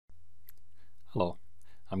Hello,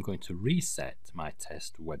 I'm going to reset my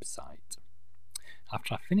test website.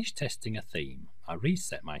 After I finish testing a theme, I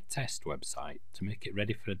reset my test website to make it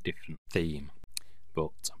ready for a different theme.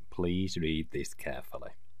 But please read this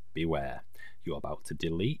carefully. Beware, you're about to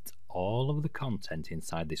delete all of the content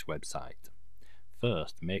inside this website.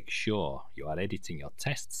 First, make sure you are editing your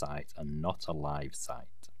test site and not a live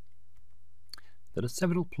site. There are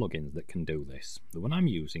several plugins that can do this. The one I'm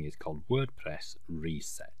using is called WordPress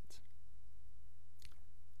Reset.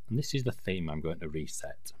 And this is the theme I'm going to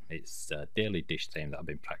reset. It's a daily dish theme that I've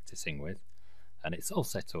been practicing with, and it's all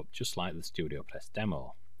set up just like the StudioPress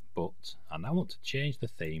demo. But I now want to change the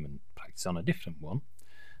theme and practice on a different one,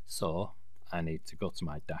 so I need to go to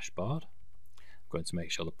my dashboard. I'm going to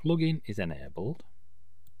make sure the plugin is enabled,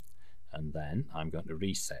 and then I'm going to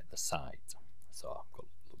reset the site. So I've got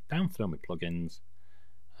to look down through my plugins,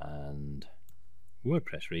 and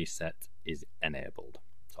WordPress Reset is enabled.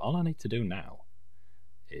 So all I need to do now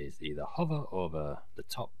is either hover over the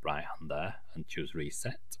top right hand there and choose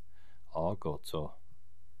Reset, or go to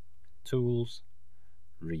Tools,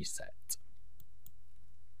 Reset.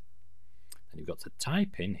 And you've got to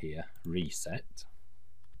type in here Reset,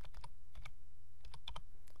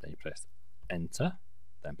 then you press Enter,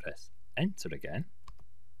 then press Enter again,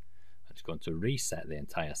 and it's going to reset the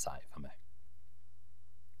entire site for me.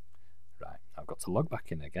 Right, I've got to log back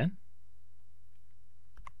in again.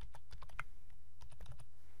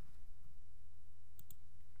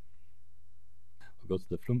 We'll go to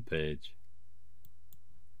the front page,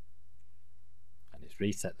 and it's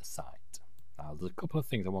reset the site. Now there's a couple of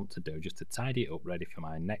things I want to do just to tidy it up, ready for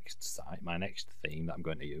my next site, my next theme that I'm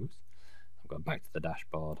going to use. I'm going back to the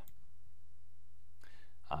dashboard.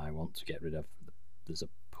 I want to get rid of, there's a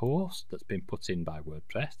post that's been put in by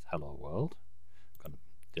WordPress, Hello World. I'm going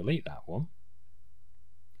to delete that one,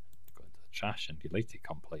 go into the trash and delete it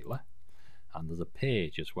completely. And there's a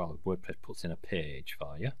page as well. WordPress puts in a page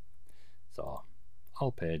for you. So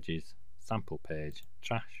all pages, sample page,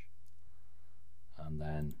 trash, and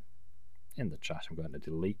then in the trash I'm going to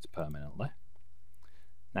delete permanently.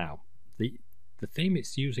 Now the theme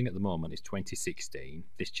it's using at the moment is 2016.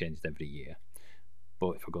 This changes every year,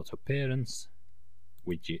 but if I go to Appearance,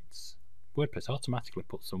 Widgets, WordPress automatically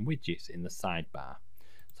puts some widgets in the sidebar,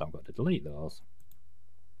 so I'm going to delete those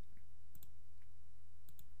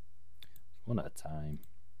one at a time.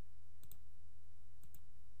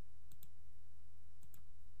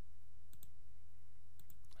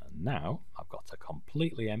 And now I've got a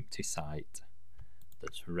completely empty site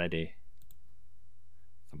that's ready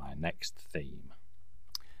for my next theme.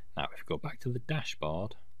 Now if you go back to the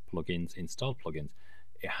dashboard, plugins, install plugins,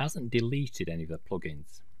 it hasn't deleted any of the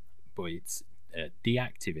plugins, but it's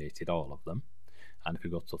deactivated all of them. And if we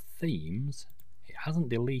go to themes, it hasn't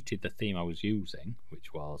deleted the theme I was using,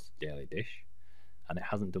 which was Daily Dish, and it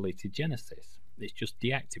hasn't deleted Genesis. It's just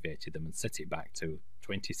deactivated them and set it back to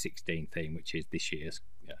 2016 theme, which is this year's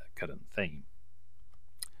current theme.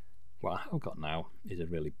 What I've got now is a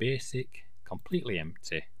really basic, completely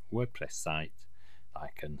empty WordPress site that I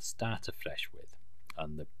can start afresh with.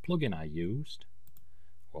 And the plugin I used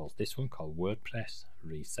was this one called WordPress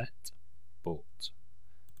Reset. But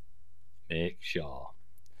make sure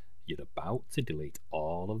you're about to delete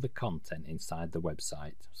all of the content inside the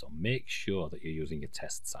website, so make sure that you're using a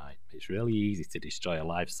test site. It's really easy to destroy a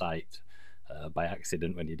live site by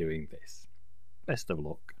accident when you're doing this. Best of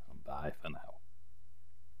luck, and bye for now.